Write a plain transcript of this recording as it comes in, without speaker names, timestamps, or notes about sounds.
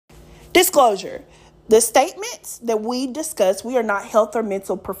Disclosure. The statements that we discuss, we are not health or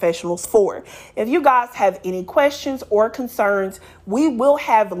mental professionals for. If you guys have any questions or concerns, we will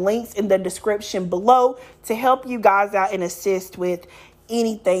have links in the description below to help you guys out and assist with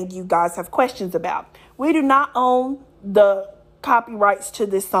anything you guys have questions about. We do not own the copyrights to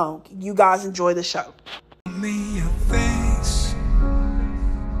this song. You guys enjoy the show. Me a face,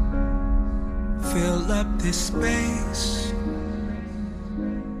 fill up this space.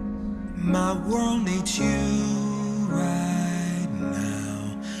 My world needs you right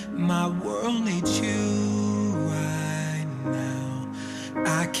now. My world needs you right now.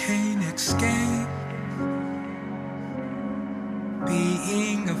 I can't escape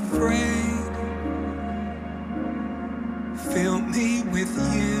being afraid. Fill me with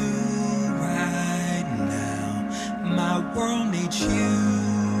you right now. My world needs you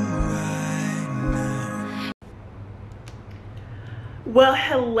right now. Well,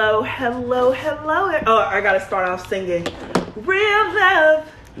 hello. Oh, I gotta start off singing. Real love.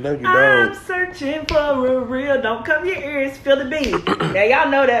 No, you I'm don't. searching for a real. Don't cover your ears, feel the beat. Now y'all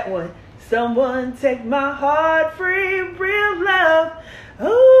know that one. Someone take my heart free, real love.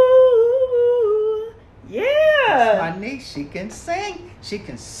 Ooh, yeah. That's my niece. She can sing. She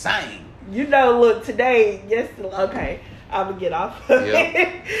can sing. You know, look, today, yes, okay. I'm gonna get off of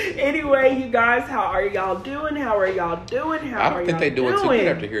it. Anyway, you guys, how are y'all doing? I don't think they're doing too good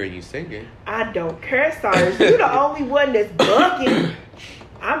after hearing you singing. I don't care, Cyrus. You're the only one that's bucking.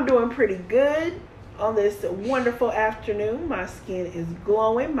 I'm doing pretty good on this wonderful afternoon. My skin is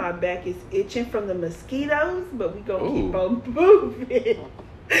glowing. My back is itching from the mosquitoes, but we gonna keep on moving.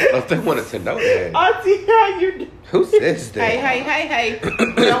 If they wanted to know that. Auntie, how you doing? Who says that? Hey.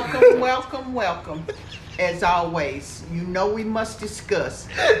 Welcome. As always, you know we must discuss.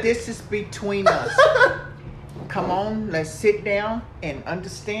 This is between us. Come on, let's sit down and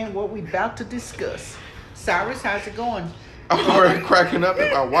understand what we about to discuss. Cyrus, how's it going? I'm already cracking up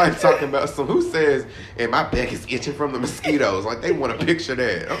at my wife talking about who says, and my back is itching from the mosquitoes. Like, they want to picture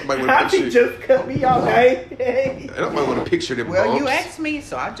that. Nobody want to picture. just cut me off, hey. Nobody want to picture them Well, bumps. you asked me,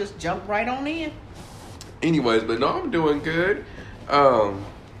 so I just jumped right on in. Anyways, but no, I'm doing good.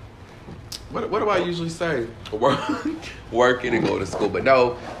 What do I usually say? Working and going to school. But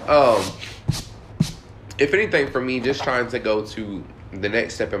no, if anything for me, just trying to go to the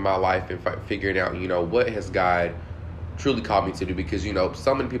next step in my life and figuring out, what has God truly called me to do, because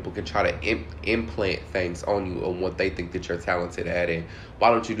so many people can try to implant things on you on what they think that you're talented at, and why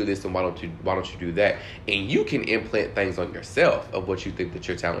don't you do this and why don't you do that, and you can implant things on yourself of what you think that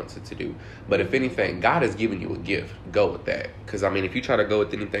you're talented to do. But if anything, God has given you a gift. Go with that, because if you try to go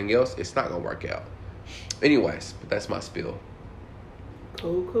with anything else, it's not gonna work out. Anyways, but that's my spiel.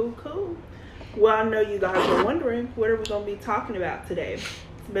 Cool. Well, I know you guys are wondering, what are we gonna be talking about today? It's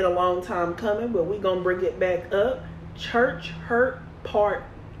been a long time coming, but we're gonna bring it back up. Church hurt part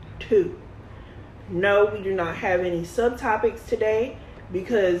 2. No, we do not have any subtopics today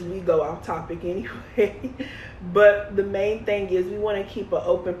because we go off topic anyway. But the main thing is we want to keep an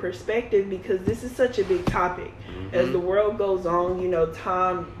open perspective because this is such a big topic. Mm-hmm. As the world goes on,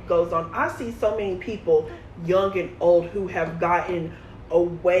 time goes on. I see so many people, young and old, who have gotten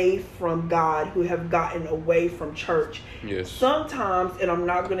away from God, who have gotten away from church. Yes. Sometimes, and I'm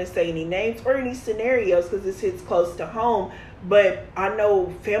not going to say any names or any scenarios because this hits close to home, but I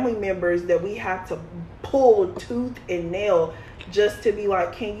know family members that we have to pull tooth and nail just to be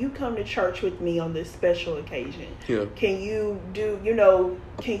like, can you come to church with me on this special occasion? Yeah. Can you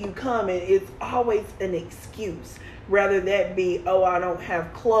can you come? And it's always an excuse. Rather that be, oh, I don't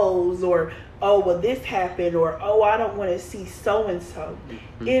have clothes, or oh, well, this happened, or oh, I don't want to see so-and-so.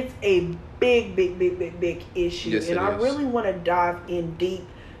 Mm-hmm. It's a big issue. Yes, and I is. really want to dive in deep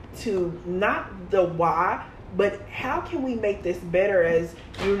to not the why, but how can we make this better? As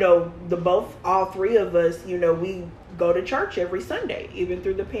all three of us, we go to church every Sunday, even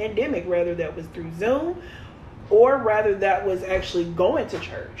through the pandemic, whether that was through Zoom or rather that was actually going to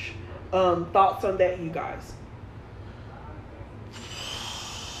church. Thoughts on that, you guys?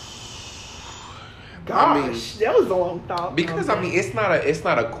 Gosh, that was a long thought. Because it's not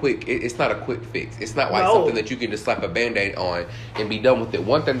a quick fix. It's not like something that you can just slap a Band-Aid on and be done with it.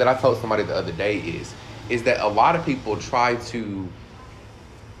 One thing that I told somebody the other day is that a lot of people try to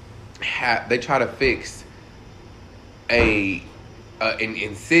fix an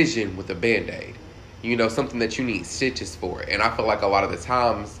incision with a Band-Aid. Something that you need stitches for. And I feel like a lot of the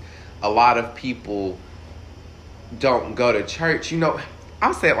times, a lot of people don't go to church.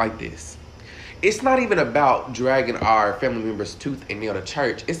 I'll say it like this. It's not even about dragging our family members' tooth and nail to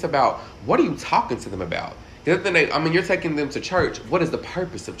church. It's about, what are you talking to them about? The other thing, you're taking them to church. What is the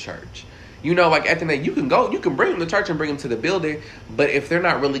purpose of church? You know, like at the end, you can bring them to church and bring them to the building, but if they're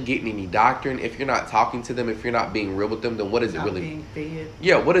not really getting any doctrine, if you're not talking to them, if you're not being real with them, then what does it really? Being fed.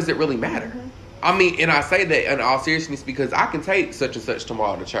 Yeah, what does it really matter? And I say that in all seriousness because I can take such and such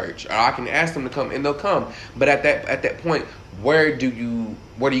tomorrow to church, or I can ask them to come, and they'll come. But at that point, where do you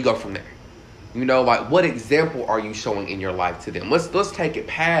go from there? You know, like what example are you showing in your life to them? Let's take it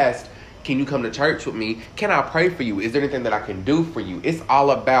past. Can you come to church with me? Can I pray for you? Is there anything that I can do for you? It's all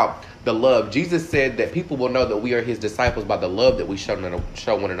about the love. Jesus said that people will know that we are his disciples by the love that we show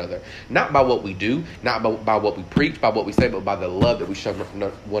one another. Not by what we do, not by what we preach, by what we say, but by the love that we show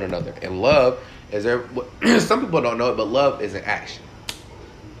one another. And love, some people don't know it, but love is an action.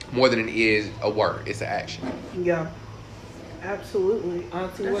 More than it is a word. It's an action. Yeah. Absolutely.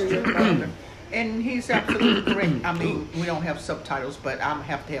 Auntie, what are your thoughts? And he's absolutely correct. We don't have subtitles, but I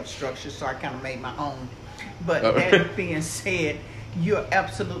have to have structure, so I kind of made my own. But that being said, you're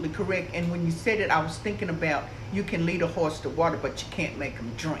absolutely correct. And when you said it, I was thinking about you can lead a horse to water, but you can't make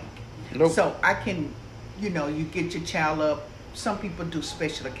him drink. Nope. So I can, you get your child up. Some people do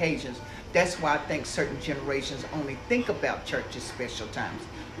special occasions. That's why I think certain generations only think about church at special times.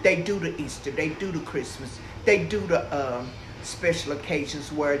 They do the Easter, they do the Christmas, they do the special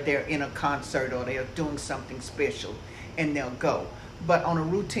occasions where they're in a concert or they're doing something special and they'll go. But on a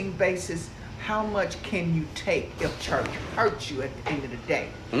routine basis, how much can you take if church hurts you at the end of the day?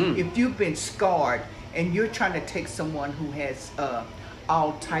 If you've been scarred and you're trying to take someone who has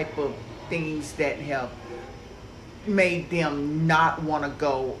all type of things that have made them not want to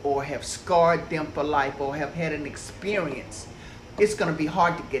go or have scarred them for life or have had an experience, it's going to be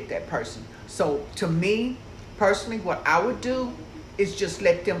hard to get that person. So to me, personally, what I would do is just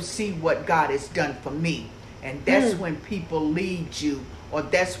let them see what God has done for me. And that's when people lead you, or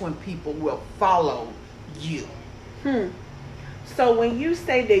that's when people will follow you. So when you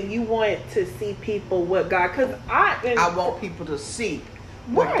say that you want to see people what God, because I want people to see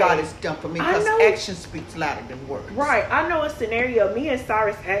what God has done for me, because action speaks louder than words. Right. I know a scenario. Me and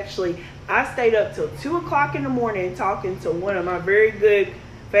Cyrus I stayed up till 2:00 in the morning talking to one of my very good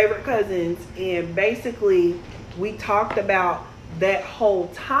favorite cousins, and basically we talked about that whole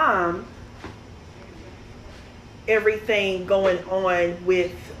time everything going on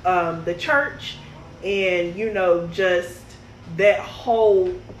with the church, and just that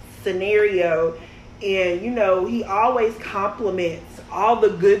whole scenario. And he always compliments all the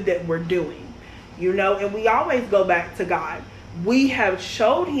good that we're doing, and we always go back to God. We have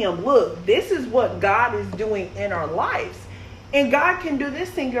showed him, look, this is what God is doing in our lives. And God can do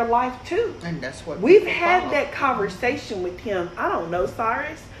this in your life too. And that's what we've had that conversation with him. I don't know,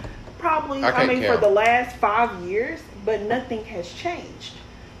 Cyrus. Probably, for the last 5 years, but nothing has changed.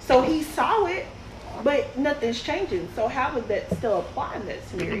 So he saw it, but nothing's changing. So how would that still apply in that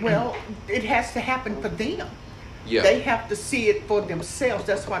scenario? Well, it has to happen for them. Yeah. They have to see it for themselves.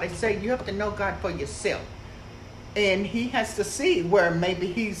 That's why they say you have to know God for yourself. And he has to see where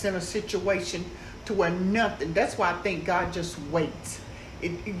maybe he's in a situation to where nothing. That's why I think God just waits.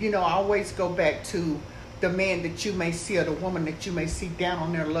 I always go back to the man that you may see or the woman that you may see down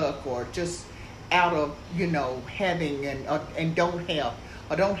on their luck or just out of, having and don't have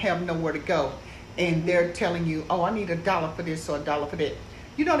or don't have nowhere to go. And they're telling you, oh, I need $1 for this or $1 for that.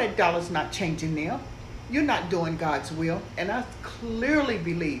 That dollar's not changing them. You're not doing God's will. And I clearly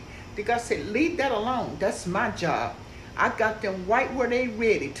believe that God said, leave that alone. That's my job. I got them right where they're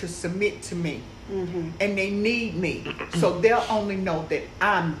ready to submit to me. And they need me. So they'll only know that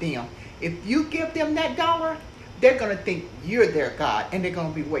I'm them. If you give them that $1, they're going to think you're their God. And they're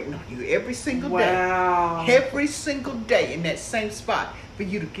going to be waiting on you every single day. Every single day in that same spot for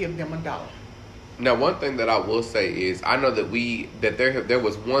you to give them $1. Now, one thing that I will say is I know that there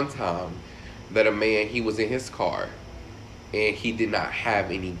was one time that a man, he was in his car and he did not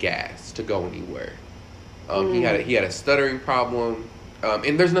have any gas to go anywhere. He had a stuttering problem,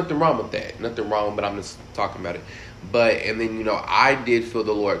 and there's nothing wrong with that. Nothing wrong, but I'm just talking about it. And then I did feel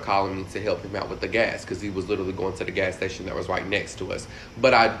the Lord calling me to help him out with the gas because he was literally going to the gas station that was right next to us.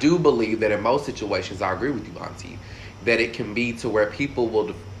 But I do believe that in most situations, I agree with you, Auntie, that it can be to where people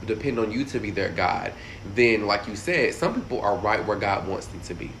will depend on you to be their God. Then, like you said, some people are right where God wants them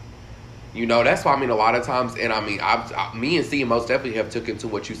to be. That's why, a lot of times, and me and C most definitely have took into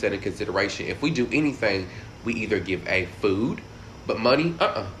what you said in consideration. If we do anything, we either give food, But money,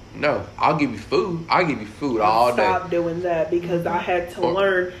 no. I'll give you food. I'll give you food all day. Stop doing that because I had to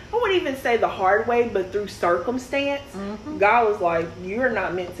learn. I wouldn't even say the hard way, but through circumstance, God was like, "You're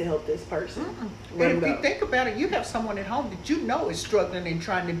not meant to help this person." Let And him if you go. think about it, you have someone at home that you know is struggling and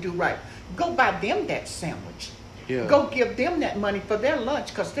trying to do right. Go buy them that sandwich. Yeah. Go give them that money for their lunch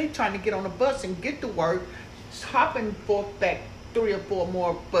because they're trying to get on a bus and get to work, hopping forth back 3 or 4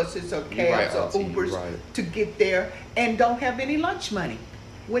 more buses or You're right, cabs or Auntie, you're Ubers right. to get there and don't have any lunch money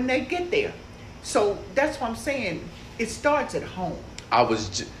when they get there. So that's what I'm saying. It starts at home.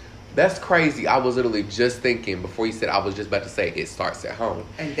 That's crazy. I was literally just thinking before you said, I was just about to say it starts at home.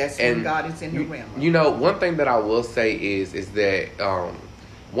 And that's when God is in the realm. You know, one thing that I will say is that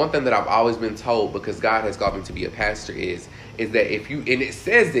one thing that I've always been told, because God has called me to be a pastor, is that if you, and it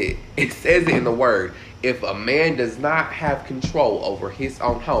says it in the word, if a man does not have control over his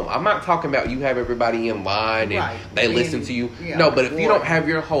own home, I'm not talking about you have everybody in line and they listen to you. Yeah, no, but if you don't have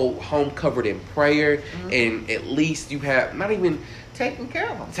your whole home covered in prayer, and at least you have not even taking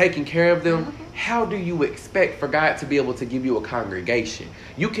care of them, how do you expect for God to be able to give you a congregation?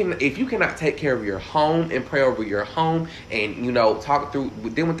 If you cannot take care of your home and pray over your home and, you know, talk through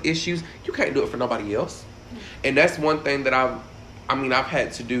dealing with issues, you can't do it for nobody else. And that's one thing that I've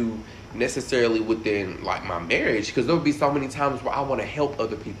had to do necessarily within like my marriage, because there'll be so many times where I want to help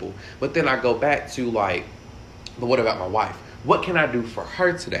other people, but then I go back to like, but what about my wife? What can I do for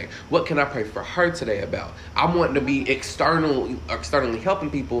her today? What can I pray for her today about? I'm wanting to be externally helping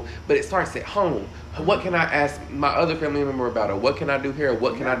people, but it starts at home. What can I ask my other family member about? Or what can I do here? Or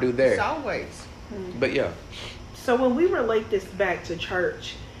what can I do there? It's always. But yeah. So when we relate this back to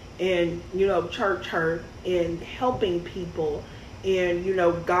church and, you know, church hurt and helping people and, you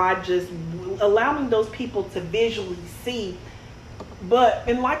know, God just allowing those people to visually see. But,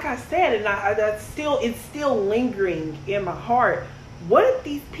 and like I said, and it's still lingering in my heart. What if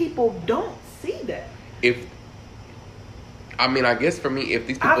these people don't see that? I guess for me, if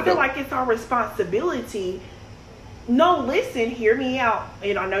these people I feel like it's our responsibility. No, listen, hear me out.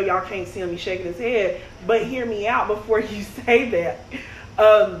 And I know y'all can't see me shaking his head, but hear me out before you say that.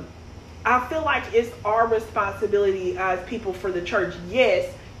 I feel like it's our responsibility as people for the church,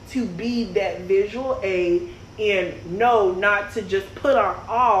 yes, to be that visual aid, and no, not to just put our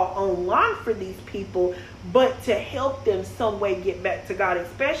all online for these people, but to help them some way get back to God,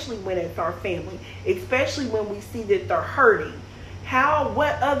 especially when it's our family, especially when we see that they're hurting.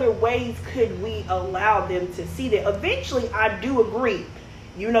 What other ways could we allow them to see that? Eventually, I do agree.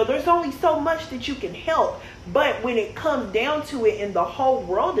 You know, there's only so much that you can help, but when it comes down to it and the whole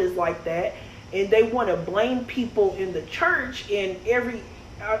world is like that, and they want to blame people in the church and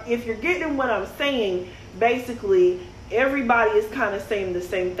if you're getting what I'm saying, basically everybody is kind of saying the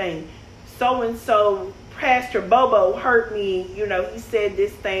same thing. So and so, Pastor Bobo hurt me, you know, he said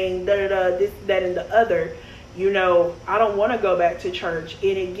this thing, this, that, and the other. You know, I don't want to go back to church.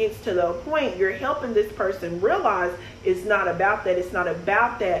 And it gets to the point you're helping this person realize it's not about that. It's not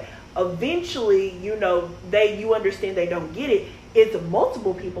about that. Eventually, you know, you understand they don't get it. It's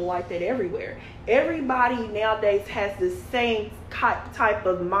multiple people like that everywhere. Everybody nowadays has the same type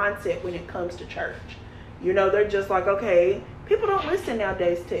of mindset when it comes to church. You know, they're just like, okay, people don't listen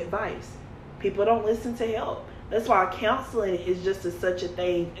nowadays to advice. People don't listen to help. That's why counseling is just such a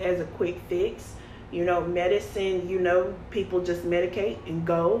thing as a quick fix. You know, medicine, you know, people just medicate and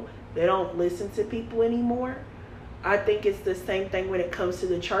go. They don't listen to people anymore. I think it's the same thing when it comes to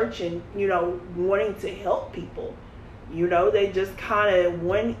the church and, you know, wanting to help people. You know, they just kind of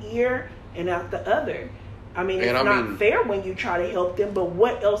one ear and out the other. I mean, it's not fair when you try to help them, but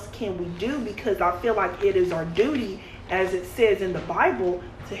what else can we do? Because I feel like it is our duty, as it says in the Bible,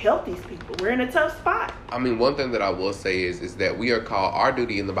 to help these people. We're in a tough spot. I mean, one thing that I will say is that we are called, our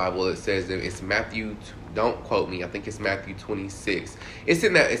duty in the Bible, it says that it's Matthew, don't quote me, I think it's Matthew 26. It's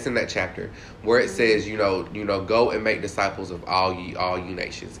in that chapter where it says, you know, go and make disciples of all you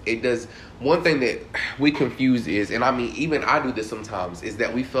nations. It does. One thing that we confuse is, and I mean, even I do this sometimes, is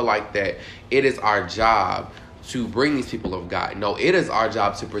that we feel like that it is our job to bring these people of God. No, it is our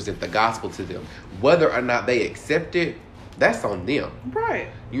job to present the gospel to them. Whether or not they accept it, that's on them. Right.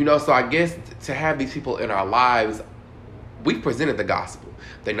 You know, so I guess to have these people in our lives, we presented the gospel.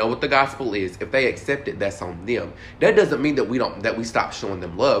 They know what the gospel is. If they accept it, that's on them. That doesn't mean that we stop showing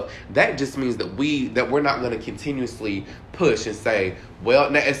them love. That just means that we're not going to continuously push and say,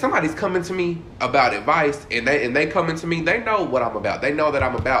 well, now if somebody's coming to me about advice and they coming to me, they know what I'm about. They know that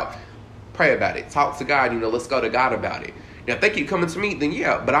I'm about. Pray about it. Talk to God. You know, let's go to God about it. Now, if they keep coming to me, then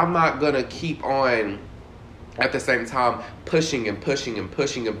yeah, but I'm not going to keep on at the same time pushing and pushing and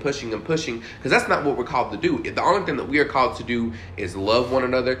pushing and pushing and pushing, because that's not what we're called to do. The only thing that we are called to do is love one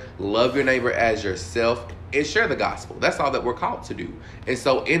another, love your neighbor as yourself, and share the gospel. That's all that we're called to do. And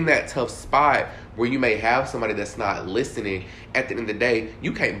so in that tough spot where you may have somebody that's not listening, at the end of the day,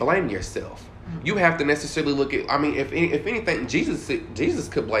 you can't blame yourself. You have to necessarily look at, I mean, if anything, Jesus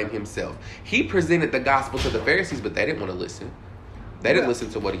could blame himself. He presented the gospel to the Pharisees, but they didn't want to listen. They didn't listen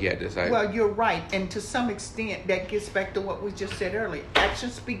to what he had to say. Well, you're right. And to some extent, that gets back to what we just said earlier.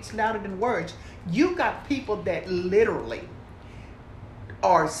 Action speaks louder than words. You got people that literally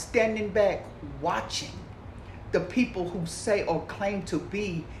are standing back watching the people who say or claim to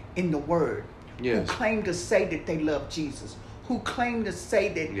be in the word. Yes. Who claim to say that they love Jesus. Who claim to say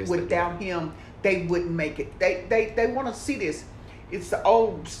that Yes, without him, they wouldn't make it. They want to see this. It's the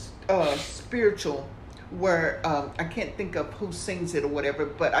old spiritual where I can't think of who sings it or whatever,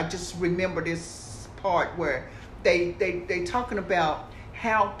 but I just remember this part where they talking about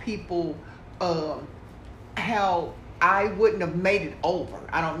how people how I wouldn't have made it over.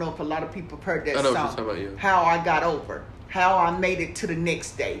 I don't know if a lot of people have heard that I know song. what you're talking about, yeah. How I got over. How I made it to the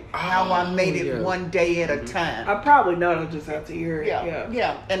next day. How I made it one day at a time. I probably know. I just have to hear it.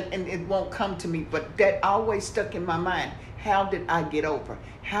 Yeah. And it won't come to me, but that always stuck in my mind. How did I get over?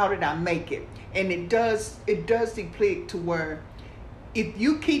 How did I make it? And it does deplete to where if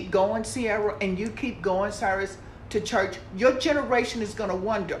you keep going, Sierra, and you keep going, Cyrus, to church, your generation is going to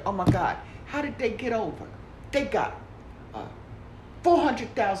wonder, oh my God, how did they get over? They got a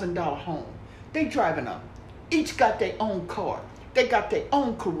 $400,000 home. They driving up. Each got their own car. They got their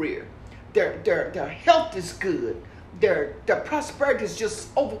own career. Their health is good. Their prosperity is just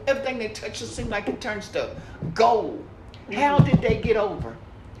over. Everything they touch just seems like it turns to gold. How did they get over?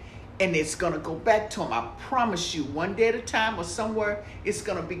 And it's going to go back to them. I promise you, one day at a time or somewhere, it's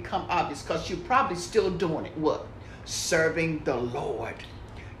going to become obvious because you're probably still doing it. What? Serving the Lord.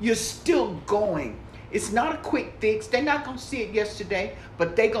 You're still going. It's not a quick fix. They're not going to see it yesterday,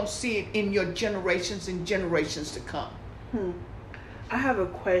 but they're going to see it in your generations and generations to come. I have a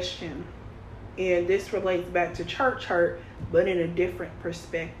question, and this relates back to church hurt, but in a different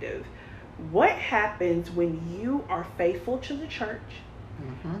perspective. What happens when you are faithful to the church?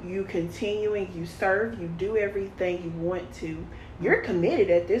 You continue and you serve, you do everything you want to. You're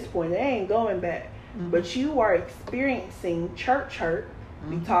committed at this point. They ain't going back. But you are experiencing church hurt.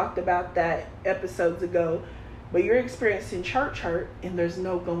 We talked about that episodes ago. But you're experiencing church hurt and there's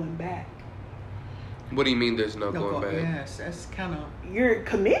no going back. What do you mean there's no going back? Yes, that's kind of... You're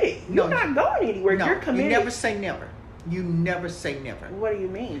committed. You're not going anywhere. No, you're committed. You never say never. You never say never. What do you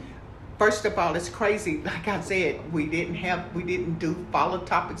mean? First of all, it's crazy. Like I said, we didn't do follow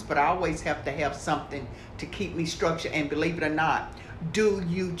topics, but I always have to have something to keep me structured. And believe it or not, do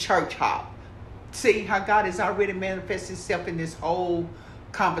you church hop? See how God has already manifested himself in this whole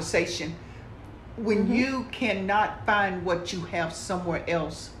conversation. When you cannot find what you have somewhere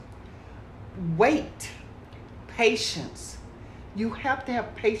else, wait. Patience. You have to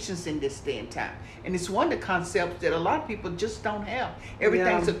have patience in this day and time. And it's one of the concepts that a lot of people just don't have.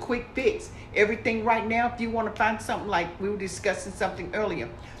 Everything's a quick fix. Everything right now, if you want to find something, like we were discussing something earlier,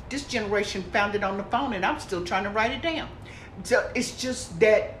 this generation found it on the phone and I'm still trying to write it down. So it's just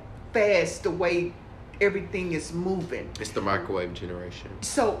that fast the way everything is moving. It's the microwave generation.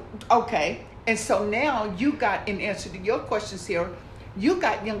 So, okay. And so now you got, in answer to your questions here, you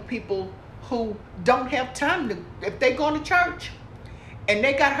got young people who don't have time to, if they go to church and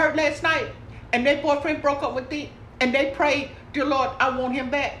they got hurt last night, and their boyfriend broke up with them, and they prayed, dear Lord, I want him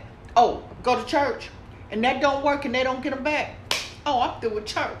back. Oh, go to church. And that don't work, and they don't get him back. Oh, I'm through with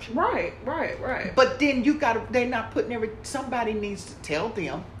church. Right. But then they're not putting somebody needs to tell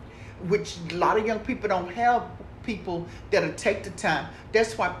them, which a lot of young people don't have people that'll take the time.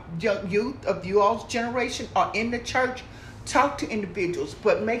 That's why young youth of you all's generation are in the church. Talk to individuals,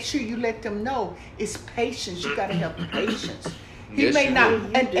 but make sure you let them know it's patience. You got to have patience. He Yes, may you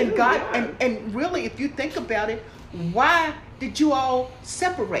not, do. and God, and really, if you think about it, why did you all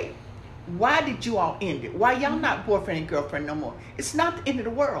separate? Why did you all end it? Why y'all not boyfriend and girlfriend no more? It's not the end of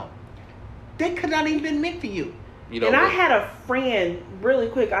the world. They could not even been meant for you. You know, and I had a friend, really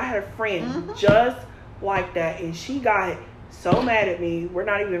quick, just like that. And she got so mad at me. We're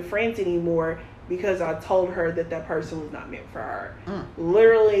not even friends anymore because I told her that person was not meant for her.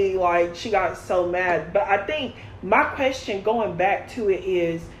 Literally, like, she got so mad. But I think my question going back to it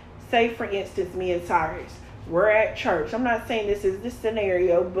is, say, for instance, me and Cyrus, we're at church. I'm not saying this is the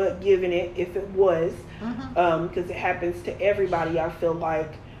scenario, but given it, if it was, because it happens to everybody, I feel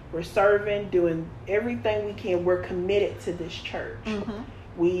like we're serving, doing everything we can. We're committed to this church.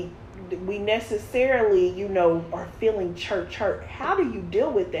 we necessarily, you know, are feeling church hurt. How do you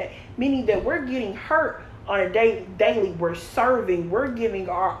deal with that? Meaning that we're getting hurt on a daily. We're serving. We're giving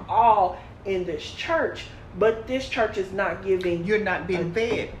our all in this church, but this church is not giving. You're not being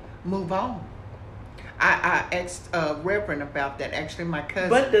fed. Move on. I asked Reverend about that. Actually, my cousin.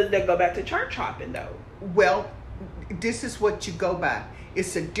 But does that go back to church hopping though? Well, this is what you go by.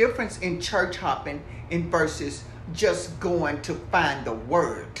 It's a difference in church hopping versus just going to find the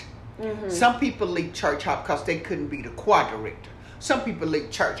word. Mm-hmm. Some people leave church hop because they couldn't be the choir director. Some people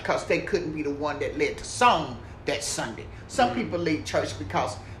leave church because they couldn't be the one that led the song that Sunday. Some people leave church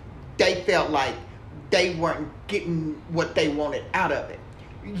because they felt like they weren't getting what they wanted out of it.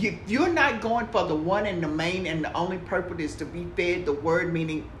 You're not going for the one and the main and the only purpose is to be fed the word,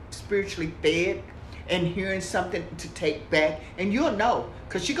 meaning spiritually fed, and hearing something to take back. And you'll know,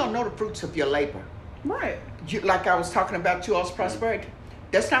 because you're going to know the fruits of your labor. Right. Like I was talking about you all's prosperity.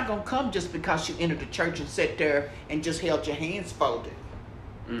 That's not going to come just because you entered the church and sat there and just held your hands folded.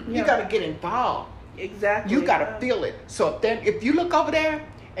 Mm-hmm. You got to get involved. Exactly. You got to feel it. So if you look over there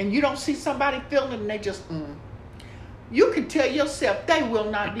and you don't see somebody feeling it and they just, you can tell yourself they will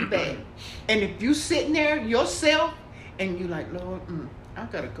not be bad. And if you sitting there yourself and you like, Lord, I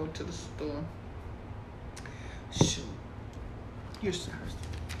got to go to the store. Shoot. You're sorry.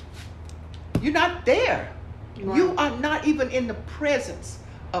 You're not there. Right. You are not even in the presence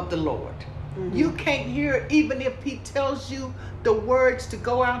of the Lord. Mm-hmm. You can't hear it even if he tells you the words to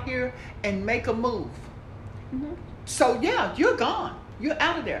go out here and make a move. Mm-hmm. So yeah, you're gone. You're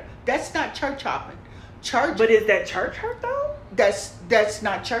out of there. That's not church hopping. Church. But is that church hurt though? That's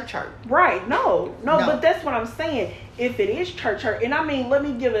not church hurt. Right. No. But that's what I'm saying. If it is church hurt, and I mean, let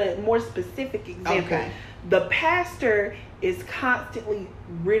me give a more specific example. Okay. The pastor is constantly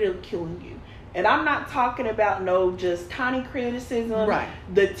ridiculing you. And I'm not talking about just tiny criticism. Right.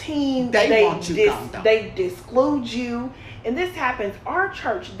 The team, they want you gone, they disclude you. And this happens. Our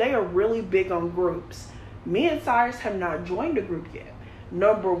church, they are really big on groups. Me and Cyrus have not joined a group yet.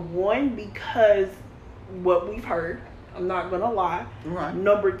 Number one, because what we've heard, I'm not going to lie. Right.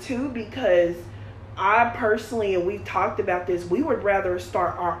 Number two, because I personally, and we've talked about this, we would rather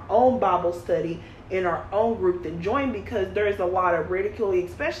start our own Bible study in our own group than join, because there's a lot of ridicule,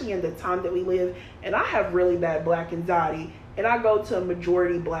 especially in the time that we live. And I have really bad black anxiety, and I go to a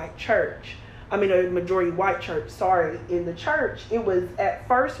majority white church. In the church, it was at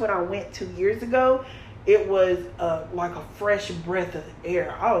first when I went 2 years ago, it was like a fresh breath of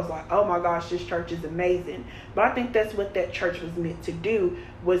air. I was like, oh my gosh, this church is amazing. But I think that's what that church was meant to do,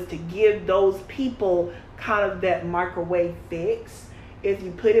 was to give those people kind of that microwave fix, if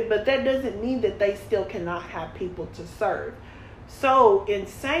you put it. But that doesn't mean that they still cannot have people to serve. So in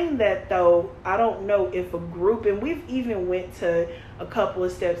saying that though, I don't know if a group, and we've even went to a couple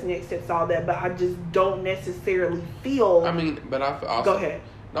of steps, next steps, all that, but I just don't necessarily feel. But I also, go ahead.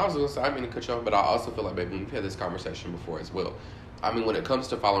 No, I was going to say, I mean to cut you off, but I also feel like, baby, we've had this conversation before as well. When it comes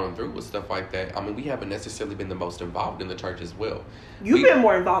to following through with stuff like that, we haven't necessarily been the most involved in the church as well. You've been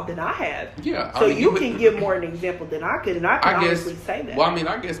more involved than I have. Yeah. So you can give more an example than I could, and I can honestly say that. Well,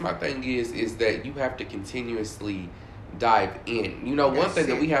 I guess my thing is that you have to continuously dive in. One thing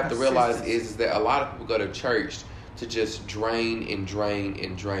that we have to realize is that a lot of people go to church to just drain and drain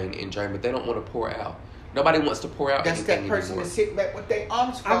and drain and drain, but they don't want to pour out. Nobody wants to pour out anything anymore. That's that person that's sitting back with their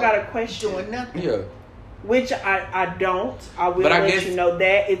arms folded. I got a question. Doing nothing. Yeah. Which I don't. I will let you know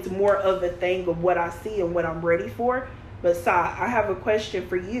that. It's more of a thing of what I see and what I'm ready for. But Sai, I have a question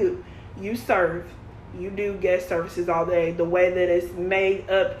for you. You serve. You do guest services all day. The way that it's made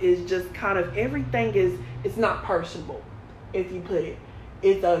up is just kind of everything it's not personable, if you put it.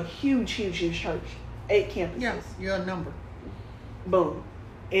 It's a huge, huge, huge church. 8 campuses. Yeah, you're a number. Boom.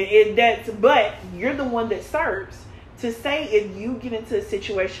 But you're the one that serves. To say if you get into a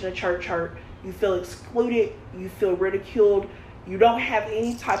situation of church hurt, you feel excluded, you feel ridiculed, you don't have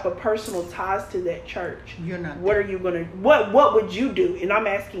any type of personal ties to that church. You're not. What are you gonna? What would you do? And I'm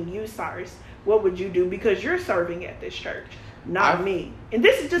asking you, Cyrus, what would you do? Because you're serving at this church, not me. And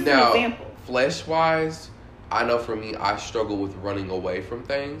this is just an example. Flesh wise, I know for me, I struggle with running away from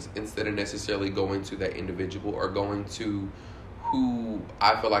things instead of necessarily going to that individual or going to who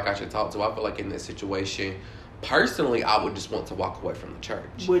I feel like I should talk to. I feel like in this situation, personally, I would just want to walk away from the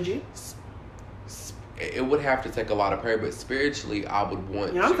church. Would you? It would have to take a lot of prayer, but spiritually, I would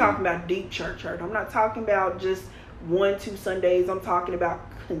want I'm talking about deep church hurt. I'm not talking about just 1-2 Sundays. I'm talking about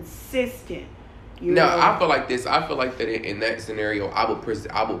consistent. No, I feel like this. I feel like that in that scenario, I would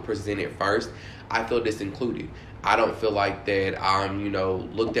present it first. I feel this included. I don't feel like that I'm,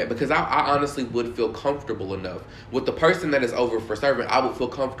 looked at, because I honestly would feel comfortable enough with the person that is over for serving. I would feel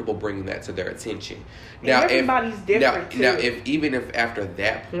comfortable bringing that to their attention. Now, everybody's different too. Now, if after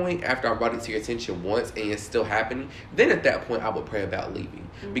that point, after I brought it to your attention once and it's still happening, then at that point I would pray about leaving,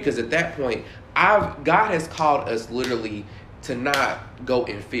 because at that point, God has called us literally to not go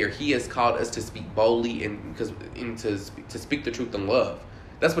in fear. He has called us to speak boldly and to speak the truth in love.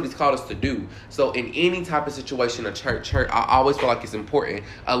 That's what he's called us to do. So in any type of situation, a church, I always feel like it's important.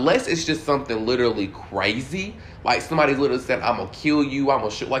 Unless it's just something literally crazy. Like somebody literally said, I'm going to kill you, I'm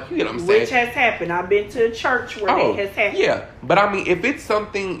going to shoot. Like, you get what I'm saying? Which has happened. I've been to a church where it has happened. Yeah. But I mean, if it's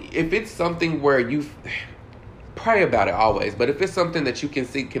something where you pray about it always. But if it's something that you can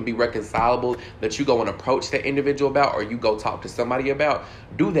see can be reconcilable, that you go and approach that individual about, or you go talk to somebody about,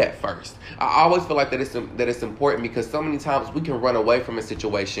 do that first. I always feel like that it's important, because so many times we can run away from a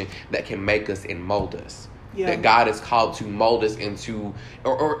situation that can make us and mold us. Yeah. That God is called to mold us into,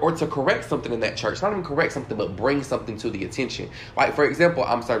 or to correct something in that church. Not even correct something, but bring something to the attention. Like, for example,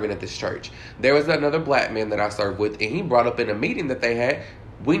 I'm serving at this church. There was another black man that I served with, and he brought up in a meeting that they had,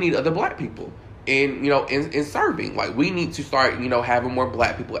 we need other black people in serving. Like, we need to start, having more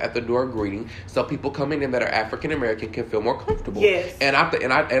black people at the door greeting, so people coming in that are African American can feel more comfortable. Yes. And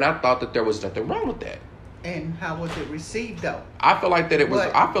I thought that there was nothing wrong with that. And how was it received, though? I feel like that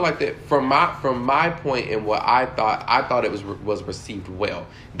I feel like that from my point and what I thought it was received well.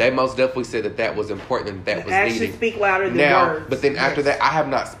 They most definitely said that was important and that was needed. Actions speak louder than words. But then after that, I have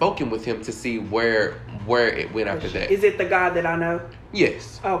not spoken with him to see where it went after that. Is it the God that I know?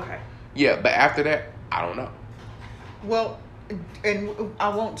 Yes. Okay. Yeah, but after that, I don't know. Well, and I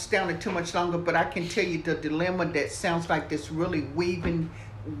won't stand it too much longer, but I can tell you the dilemma that sounds like this really weaving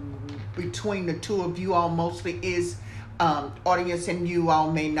between the two of you all mostly is, audience, and you all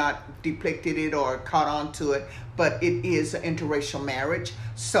may not depicted it or caught on to it, but it is an interracial marriage.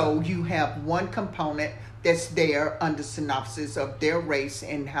 So you have one component that's there under synopsis of their race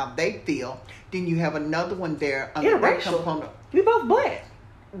and how they feel. Then you have another one there under that component. We both black.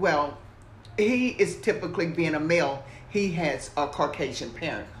 Well, he is typically being a male. He has a Caucasian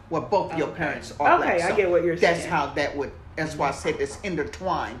parent. Well, both your parents are black. Okay, I get what you're saying. That's why I said it's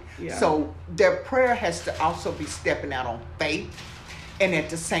intertwined. Yeah. So their prayer has to also be stepping out on faith. And at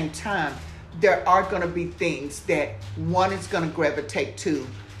the same time, there are going to be things that one is going to gravitate to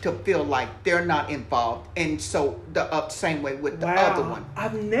feel like they're not involved. And so the same way with the other one.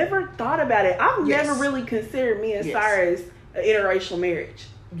 I've never thought about it. I've never really considered me and Cyrus an interracial marriage.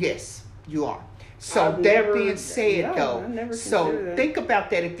 Yes, you are. So that being said, think about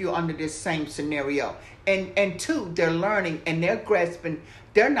that if you're under this same scenario. And two, they're learning and they're grasping.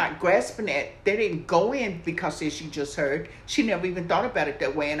 They're not grasping at, they didn't go in because, as you just heard, she never even thought about it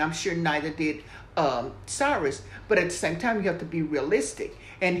that way. And I'm sure neither did Cyrus. But at the same time, you have to be realistic.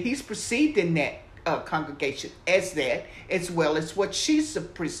 And he's perceived in that congregation as that, as well as what she's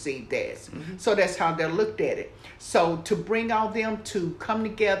perceived as. Mm-hmm. So that's how they're looked at it. So to bring all them to come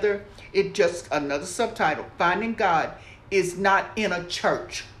together, it just, another subtitle, Finding God, is not in a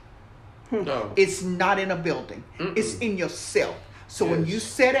church. No. It's not in a building. Mm-mm. It's in yourself. So when you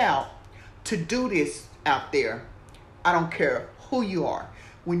set out to do this out there, I don't care who you are.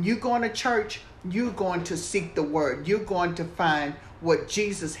 When you go into church, you're going to seek the word. You're going to find what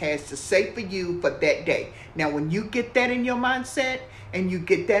Jesus has to say for you for that day. Now, when you get that in your mindset and you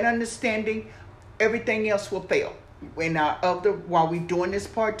get that understanding, everything else will fail. While we're doing this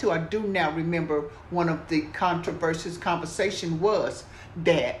part two, I do now remember one of the conversation was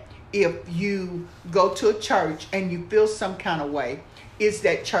that if you go to a church and you feel some kind of way, is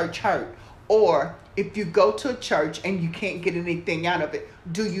that church hurt? Or if you go to a church and you can't get anything out of it,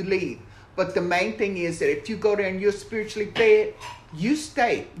 do you leave? But the main thing is that if you go there and you're spiritually fed, you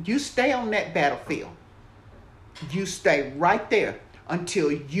stay on that battlefield. You stay right there until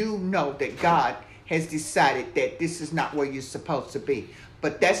you know that God has decided that this is not where you're supposed to be.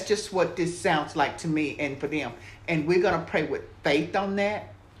 But that's just what this sounds like to me and for them. And we're going to pray with faith on that,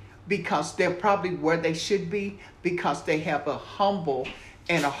 because they're probably where they should be, because they have a humble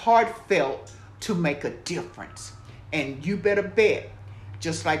and a heartfelt to make a difference. And you better bet,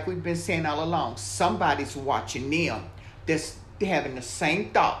 just like we've been saying all along, somebody's watching them that's having the same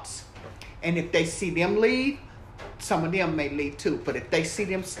thoughts. And if they see them leave, some of them may leave too. But if they see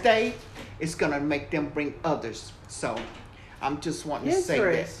them stay, it's going to make them bring others. So I'm just wanting to say that.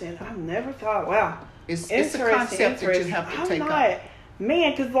 Interesting. I've never thought, wow. It's a concept that you have to take on.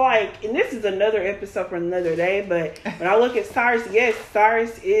 Man, because and this is another episode for another day, but when I look at Cyrus, yes,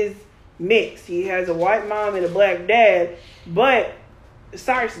 Cyrus is mixed. He has a white mom and a black dad, but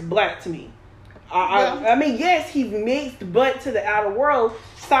Cyrus is black to me. I mean, yes, he's mixed, but to the outer world,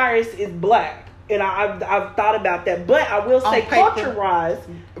 Cyrus is black. And I've thought about that. But I will say, culture-wise,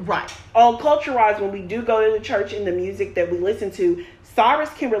 right. On culture-wise, when we do go to the church and the music that we listen to, Cyrus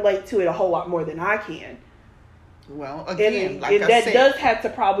can relate to it a whole lot more than I can. Well, again, that does have to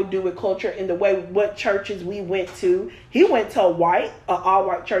probably do with culture and the way what churches we went to. He went to an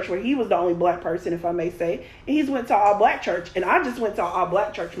all-white church where he was the only black person, if I may say. And he's went to an all-black church. And I just went to an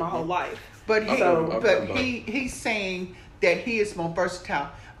all-black church my whole life. But he's saying that he is more versatile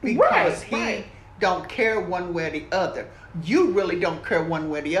because he don't care one way or the other. You really don't care one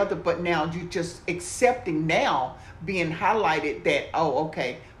way or the other, but now you're just accepting now, being highlighted that, oh,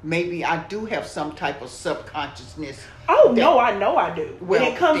 okay, maybe I do have some type of subconsciousness. Oh, no, I know I do. Well,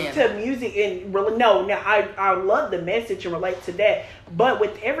 when it comes to music and really, now I love the message and relate to that. But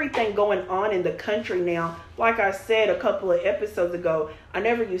with everything going on in the country now, like I said a couple of episodes ago, I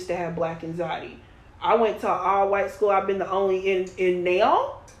never used to have black anxiety. I went to an all-white school. I've been the only in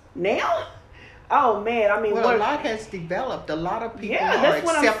now. Oh, man, I mean... Well, a lot has developed. A lot of people are that's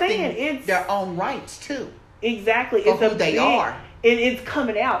what accepting I'm saying. their own rights, too. Exactly. For who they are. It's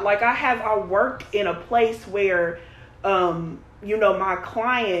coming out. Like, I work in a place where, my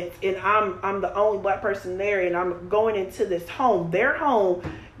clients, and I'm the only black person there, and I'm going into this home, their home,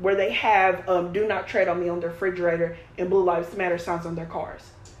 where they have Do Not Tread on Me on their refrigerator and Blue Lives Matter signs on their cars.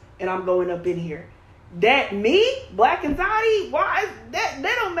 And I'm going up in here. That black anxiety, why that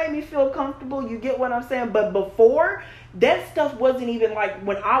don't make me feel comfortable. You get what I'm saying? But before, that stuff wasn't even like,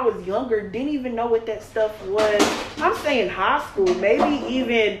 when I was younger, didn't even know what that stuff was. I'm saying high school, maybe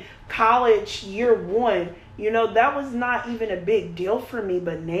even college year one, that was not even a big deal for me.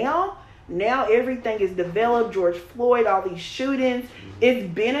 But now everything is developed. George Floyd, all these shootings, it's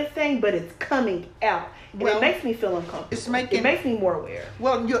been a thing, but it's coming out. And it makes me feel uncomfortable. It makes me more aware.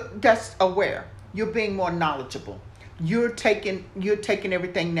 Well, that's aware. You're being more knowledgeable. You're taking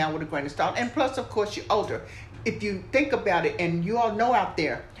everything now with a grain of salt. And plus, of course, you're older. If you think about it, and you all know out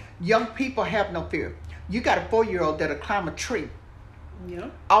there, young people have no fear. You got a 4-year-old that'll climb a tree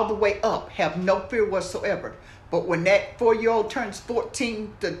all the way up, have no fear whatsoever. But when that 4-year-old turns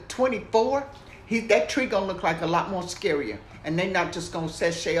 14 to 24, that tree going to look like a lot more scarier. And they're not just going to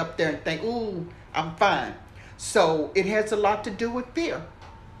sashay up there and think, ooh, I'm fine. So it has a lot to do with fear.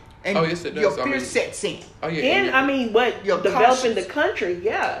 And yes, it does. Your fear sets in. Oh, yeah. And what developing the country,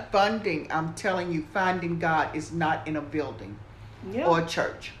 Funding, I'm telling you, finding God is not in a building or a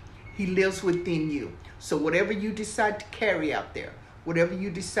church. He lives within you. So whatever you decide to carry out there, whatever you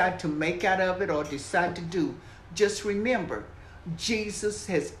decide to make out of it or decide to do, just remember, Jesus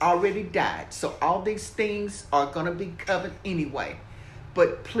has already died. So all these things are going to be covered anyway.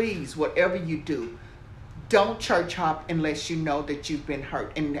 But please, whatever you do, don't church hop unless you know that you've been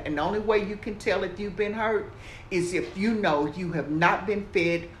hurt. And the only way you can tell if you've been hurt is if you know you have not been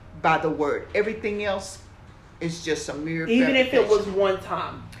fed by the word. Everything else is just a mere Even if it was one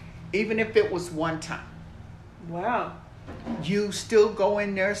time. Even if it was one time. Wow. You still go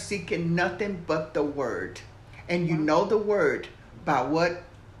in there seeking nothing but the word. And you know the word by what,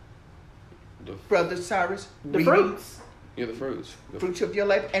 Brother Cyrus? The fruits. Yeah, the fruits. Fruits of your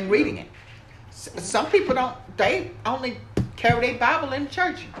life and reading it. Some people they only carry their Bible in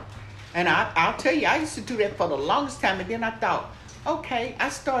church. And I'll tell you, I used to do that for the longest time. And then I thought, okay, I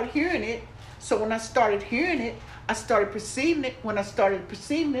started hearing it. So when I started hearing it, I started perceiving it. When I started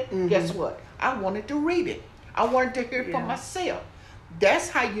perceiving it, guess what? I wanted to read it. I wanted to hear it for myself. That's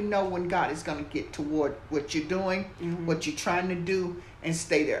how you know when God is going to get toward what you're doing, what you're trying to do, and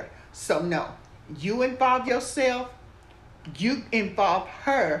stay there. So no, you involve yourself. You involve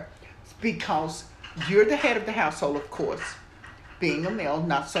her. Because you're the head of the household, of course, being a male,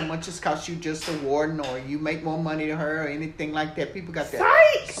 not so much as because you just a warden or you make more money than her or anything like that. People got that.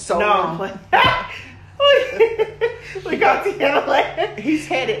 Psych! So we got to handle it. He's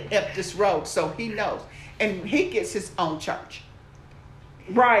headed up this road, so he knows. And he gets his own church.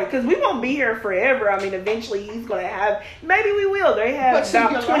 Right, because we won't be here forever. I mean, eventually he's going to have, maybe we will. They have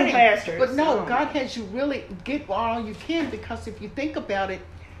about 20 pastors. But no, God has you really get all you can, because if you think about it,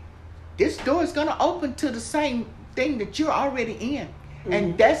 this door is going to open to the same thing that you're already in.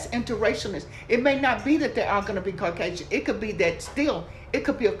 And that's interracialness. It may not be that they are going to be Caucasian. It could be that still, it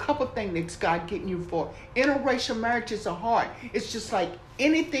could be a couple things that's God getting you for. Interracial marriages are hard. It's just like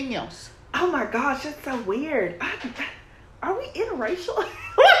anything else. Oh my gosh, that's so weird. Are we interracial?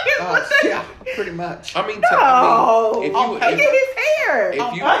 What's that? Yeah, pretty much. I mean, No. if Look at his hair.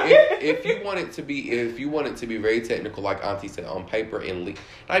 if you want it to be very technical, like Auntie said, on paper and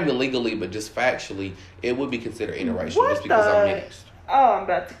not even legally, but just factually, it would be considered interracial What just because I'm mixed. Oh, I'm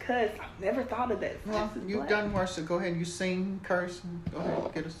about to cuss. I've never thought of that. Well, you've done worse, so go ahead. You sing, curse, and go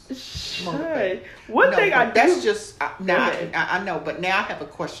ahead, get us Sure. motivated. One thing I do. That's just now. ahead. I know, but now I have a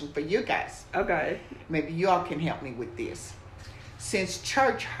question for you guys. Okay. Maybe y'all can help me with this. Since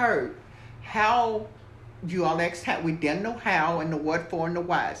church hurt, how you all asked how, we didn't know how and the what for and the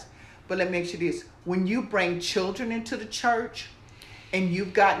whys. But let me ask you this: when you bring children into the church and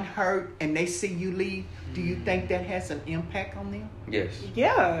you've gotten hurt and they see you leave, do you think that has an impact on them? Yes.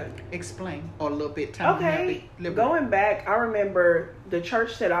 Yeah. Explain, or a little bit time. Okay. Going back, I remember the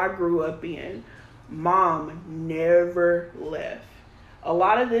church that I grew up in. Mom never left. A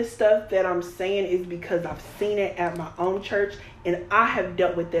lot of this stuff that I'm saying is because I've seen it at my own church, and I have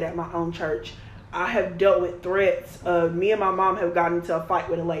dealt with it at my own church. I have dealt with threats. Me and my mom have gotten into a fight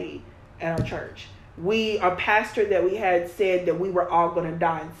with a lady at our church. Our pastor that we had said that we were all going to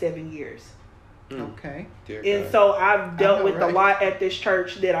die in 7 years. Okay. And so I've dealt with a lot at this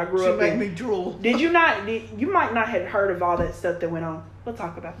church that I grew up in. She made me drool. Did you not? You might not have heard of all that stuff that went on. We'll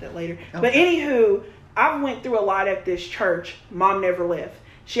talk about that later. Okay. But anywho, I went through a lot at this church. Mom never left.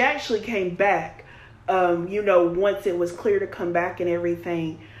 She actually came back, once it was clear to come back and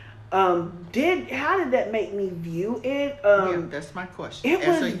everything. How did that make me view it? Yeah, that's my question. It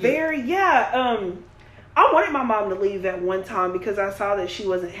was very, I wanted my mom to leave at one time because I saw that she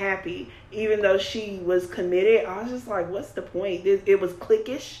wasn't happy. Even though she was committed, I was just like, what's the point? It was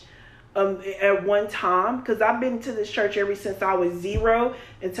cliquish at one time, because I've been to this church ever since I was 0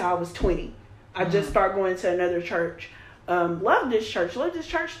 until I was 20. I just started going to another church. Love this church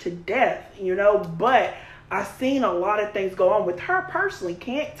to death, but I've seen a lot of things go on with her personally.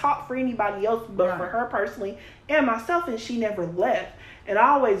 Can't talk for anybody else, but for her personally and myself, and she never left. And I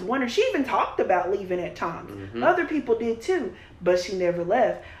always wondered, she even talked about leaving at times. Mm-hmm. Other people did too, but she never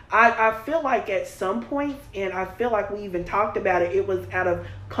left. I feel like at some point, and I feel like we even talked about it, it was out of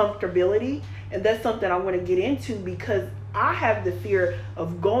comfortability. And that's something I want to get into, because I have the fear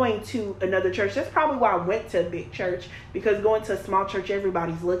of going to another church. That's probably why I went to a big church, because going to a small church,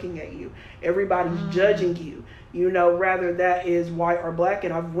 everybody's looking at you. Everybody's judging you, rather that is white or black.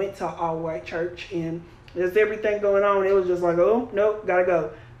 And I went to all white church, and there's everything going on. It was just like, oh, nope, gotta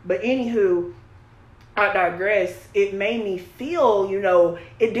go. But anywho, I digress. It made me feel,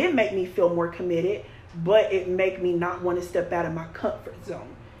 it did make me feel more committed, but it made me not want to step out of my comfort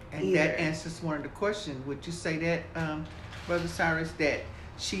zone. And either. that answers one of the questions. Would you say that, Brother Cyrus, that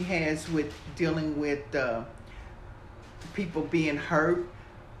she has with dealing with people being hurt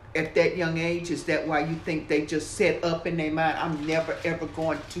at that young age? Is that why you think they just set up in their mind, I'm never ever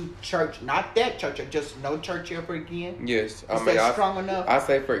going to church, not that church, or just no church ever again? Yes. Is that strong enough? I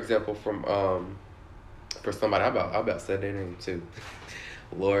say, for example, from for somebody, I about said their name too,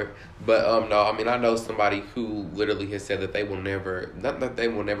 Lord. But no, I mean, I know somebody who literally has said that they will never, not that they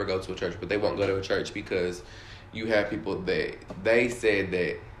will never go to a church, but they won't go to a church because you have people that they said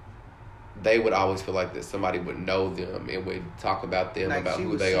that they would always feel like that somebody would know them and would talk about them, like about she who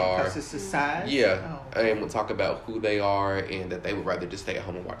was they saying, are. 'cause it's the size? Yeah, Oh. and would talk about who they are, and that they would rather just stay at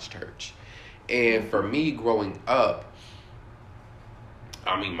home and watch church. And for me, growing up,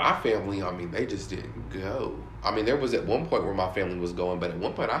 I mean, my family, they just didn't go. I mean, there was at one point where my family was going, but at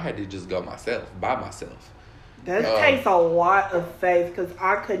one point I had to just go by myself. That takes a lot of faith, because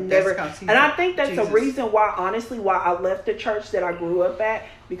I could never. And I think that's the reason why, honestly, why I left the church that I grew up at,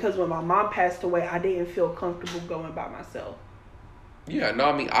 because when my mom passed away, I didn't feel comfortable going by myself. Yeah, no,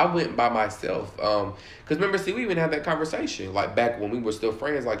 I went by myself. Because remember, we even had that conversation. Like, back when we were still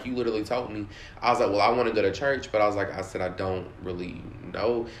friends, like, you literally told me, I was like, well, I want to go to church, but I said, I don't really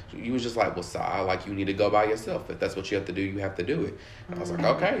know. You was just like, well, Si, like, you need to go by yourself. If that's what you have to do, you have to do it. And I was like,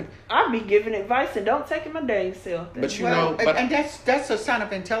 okay. I'd be giving advice and don't take it my dang self. But and that's a sign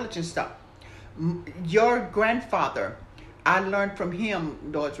of intelligence, though. Your grandfather, I learned from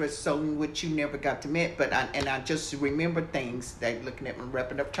him, Lord's rest his soul, which you never got to meet, but I just remember things. That looking at me,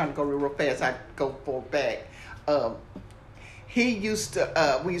 wrapping up, trying to go real fast. I go forward back. He used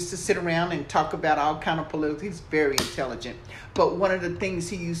to. We used to sit around and talk about all kind of politics. He's very intelligent. But one of the things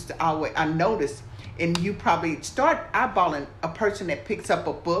he used to always, I noticed, and you probably start eyeballing a person that picks up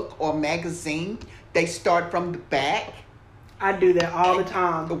a book or magazine. They start from the back. I do that all the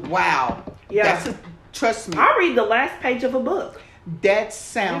time. Wow. Yeah. Trust me. I read the last page of a book. That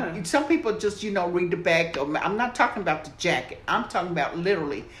sound. Yeah. Some people just, read the back. I'm not talking about the jacket. I'm talking about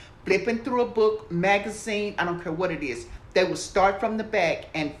literally flipping through a book, magazine, I don't care what it is. They will start from the back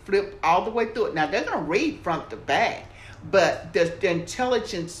and flip all the way through it. Now, they're going to read front to back, but the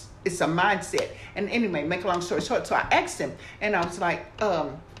intelligence is a mindset. And anyway, make a long story short, so I asked him, and I was like,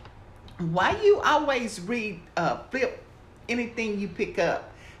 why you always read, flip anything you pick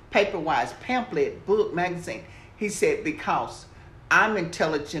up, paper-wise, pamphlet, book, magazine? He said, because I'm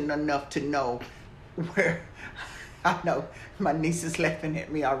intelligent enough to know where, I know my niece is laughing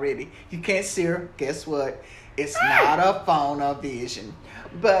at me already. You can't see her. Guess what? It's not a phone or vision.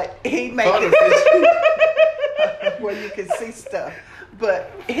 But he made it where you can see stuff.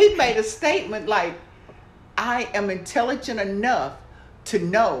 But he made a statement like, I am intelligent enough to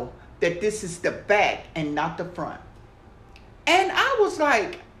know that this is the back and not the front. And I was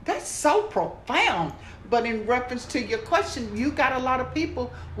like, that's so profound. But in reference to your question, you got a lot of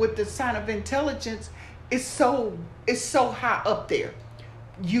people with the sign of intelligence. It's so high up there.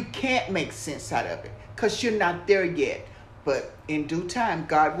 You can't make sense out of it because you're not there yet. But in due time,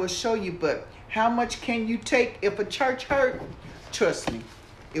 God will show you. But how much can you take if a church hurt? Trust me,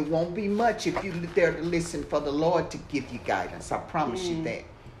 it won't be much if you're there to listen for the Lord to give you guidance. I promise you that.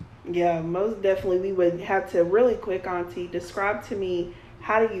 Yeah, most definitely. We would have to really quick, Auntie, describe to me,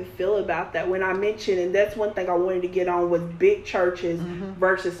 how do you feel about that? When I mentioned, and that's one thing I wanted to get on, was big churches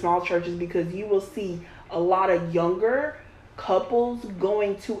versus small churches, because you will see a lot of younger couples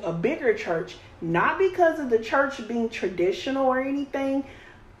going to a bigger church, not because of the church being traditional or anything,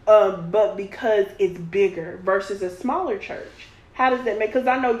 but because it's bigger versus a smaller church. How does that make? Because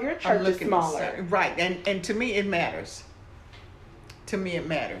I know your church is smaller. Right, and to me it matters. To me it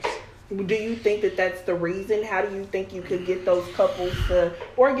matters. Do you think that that's the reason? How do you think you could get those couples to,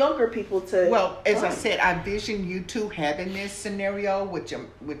 or younger people to? Well, as I said, I vision you two having this scenario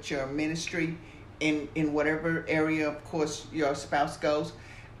with your ministry in whatever area, of course, your spouse goes.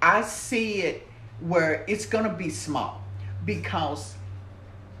 I see it where it's going to be small because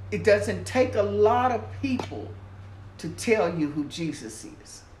it doesn't take a lot of people to tell you who Jesus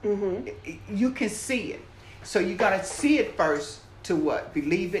is. You can see it. So you got to see it first to what?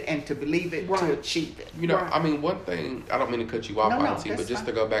 Believe it, and to believe it to achieve it. You know, I mean, one thing, I don't mean to cut you off, Auntie, but just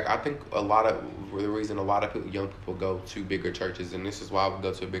to go back, I think the reason a lot of people, young people go to bigger churches, and this is why I would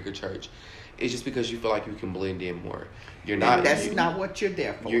go to a bigger church, is just because you feel like you can blend in more. You're not. That's not what you're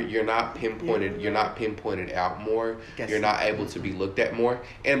there for. You're not pinpointed. You're not pinpointed out more. You're not able to be looked at more.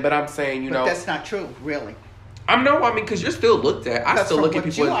 But I'm saying, but that's not true, really. I mean, because you're still looked at. I still look at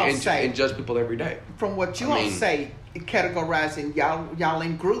people and judge people every day. From what you all say, categorizing y'all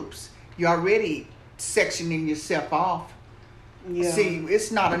in groups, you're already sectioning yourself off. Yeah. See,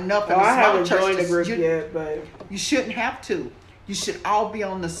 it's not enough. Well, I haven't joined a group yet, but you shouldn't have to. You should all be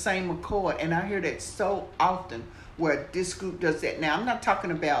on the same accord, and I hear that so often where this group does that. Now, I'm not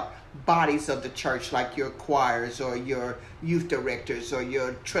talking about bodies of the church like your choirs or your youth directors or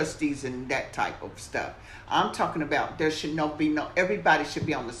your trustees and that type of stuff. I'm talking about there should everybody should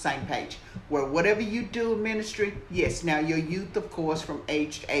be on the same page where whatever you do in ministry, yes, now your youth, of course, from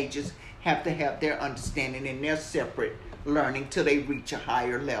age to ages have to have their understanding and their separate learning till they reach a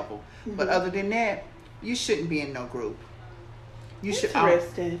higher level. But other than that, you shouldn't be in no group. You should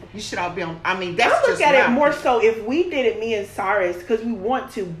all be on. I mean, that's just. I look at it more so if we did it, me and Cyrus, because we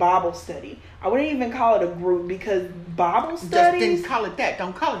want to Bible study. I wouldn't even call it a group because Bible study. Just didn't call it that.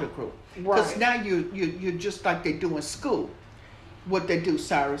 Don't call it a group. Because now you're just like they do in school. What they do,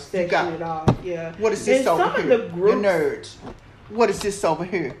 Cyrus? Section it off. Yeah. What is this over here? The nerds. What is this over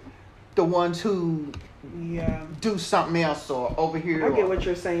here? The ones who do something else or over here. I get what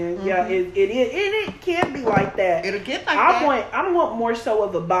you're saying. Yeah, it can be like that. It'll get like that. I want more so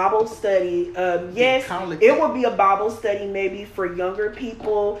of a Bible study. Yes, it would be a Bible study maybe for younger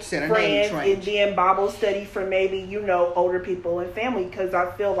people, friends, and then Bible study for maybe, older people and family, because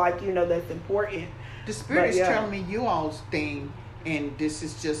I feel like, that's important. The Spirit is telling me you all's thing, and this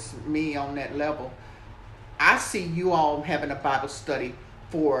is just me on that level. I see you all having a Bible study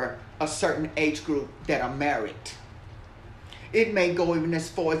for a certain age group that are married. It may go even as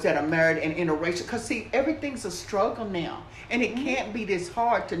far as that are married and interracial. Because, see, everything's a struggle now. And it can't be this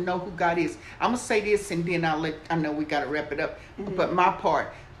hard to know who God is. I'm going to say this, and then I know we got to wrap it up. But my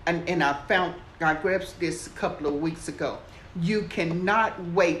part, and I grabbed this a couple of weeks ago. You cannot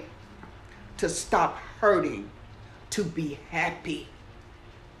wait to stop hurting to be happy.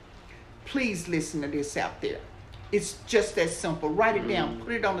 Please listen to this out there. It's just that simple. Write it down.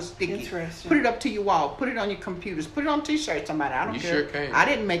 Put it on a sticky. Put it up to your wall. Put it on your computers. Put it on T-shirts. Somebody, I don't care. You sure can. I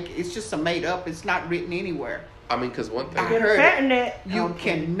didn't make it. It's just a made up. It's not written anywhere. I mean, because one thing I heard it. You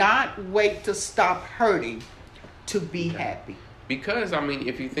cannot wait to stop hurting to be happy. Because, I mean,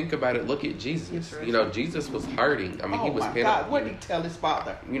 if you think about it, look at Jesus. You know, Jesus was hurting. I mean, he was my God, what did he tell his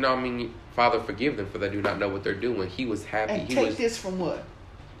father? You know, I mean, Father, forgive them for they do not know what they're doing. He was happy. And take this from what?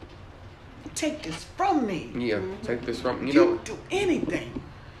 Take this from me. Yeah, take this from, you You know. do anything.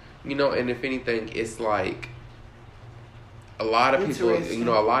 You know, and if anything, it's like a lot of people, you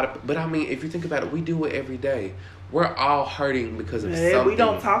know, but I mean, if you think about it, we do it every day. We're all hurting because of something. We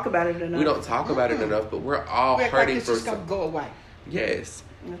don't talk about it enough. We don't talk about it enough, but we're all hurting like for it's just gonna go away. Yes.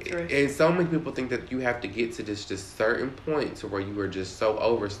 That's right. And so many people think that you have to get to just certain point to where you are just so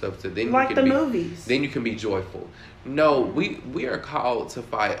over stuff to then like you can the be, movies. Then you can be joyful. No, we are called to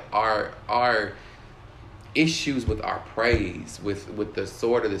fight our issues with our praise, with the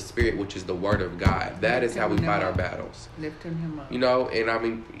sword of the Spirit, which is the word of God. That is how we fight our battles. Lifting him up. You know, and I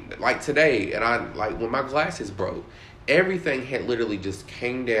mean, like today, and I like when my glasses broke, everything had literally just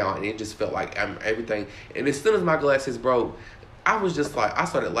came down, and it just felt like everything. And as soon as my glasses broke, I was just like, I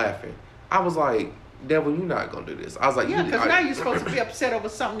started laughing. I was like, devil, you're not going to do this. I was like, yeah, because now you're supposed to be upset over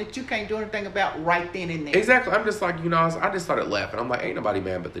something that you can't do anything about right then and there. Exactly. I'm just like, you know, I just started laughing. I'm like, ain't nobody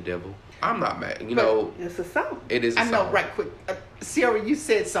mad but the devil. I'm not mad. You know. It's a song. It is a song. I know, right quick. Sierra, you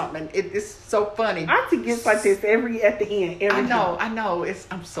said something. It's so funny. I have to get like this at the end. Every time. I know.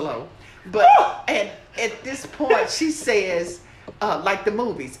 I'm slow. But and at this point, she says, like the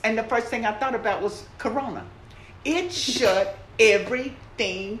movies. And the first thing I thought about was Corona. It shut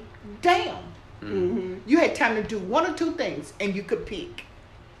everything down. Mm-hmm. You had time to do one or two things, and you could pick.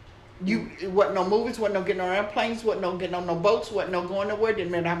 You wasn't no movies, wasn't no getting on airplanes, wasn't no getting on no boats, wasn't no going nowhere.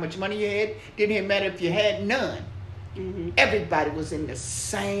 Didn't matter how much money you had. Didn't even matter if you had none. Mm-hmm. Everybody was in the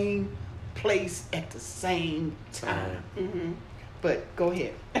same place at the same time. Mm-hmm. But go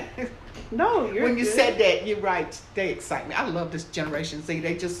ahead. No, when you good. said that, you're right. They excite me. I love this Generation Z.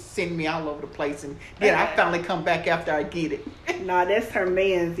 They just send me all over the place, and then I finally come back after I get it. Nah, that's her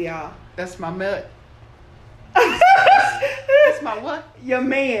man's, y'all. That's my mud. That's my what? Your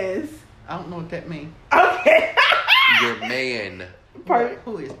man's. I don't know what that means. Okay. Your man.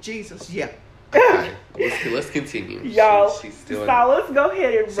 Who is Jesus? Yeah. Okay. Let's continue. Y'all, she's still. so let's go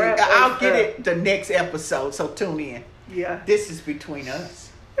ahead and See, wrap I'll us get up. it the next episode, so tune in. Yeah. This is between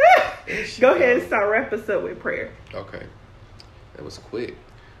us. Go ahead and start wrap us up with prayer. Okay. That was quick.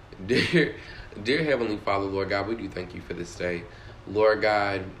 Dear Heavenly Father, Lord God, we do thank you for this day. Lord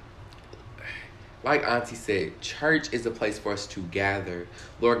God, like Auntie said, church is a place for us to gather.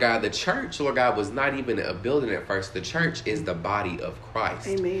 Lord God, the church, Lord God, was not even a building at first. The church is the body of Christ.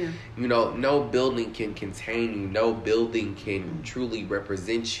 Amen. You know, no building can contain you. No building can truly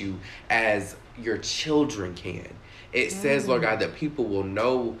represent you as your children can. It says, Lord God, that people will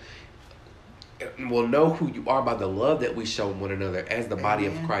know who you are by the love that we show one another as the body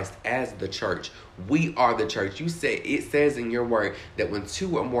of Christ, as the church. We are the church. You say, it says in your word that when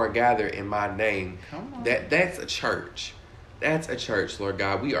two or more gather in my name, that's a church. That's a church, Lord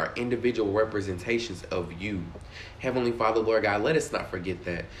God. We are individual representations of you. Heavenly Father, Lord God, let us not forget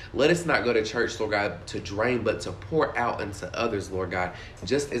that. Let us not go to church, Lord God, to drain, but to pour out into others, Lord God,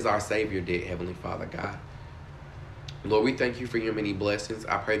 just as our Savior did, Heavenly Father, God. Lord, we thank you for your many blessings.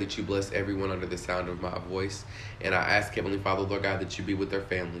 I pray that you bless everyone under the sound of my voice. And I ask, Heavenly Father, Lord God, that you be with their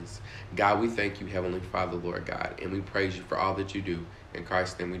families. God, we thank you, Heavenly Father, Lord God, and we praise you for all that you do. In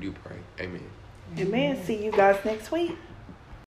Christ's name we do pray. Amen. Amen. See you guys next week.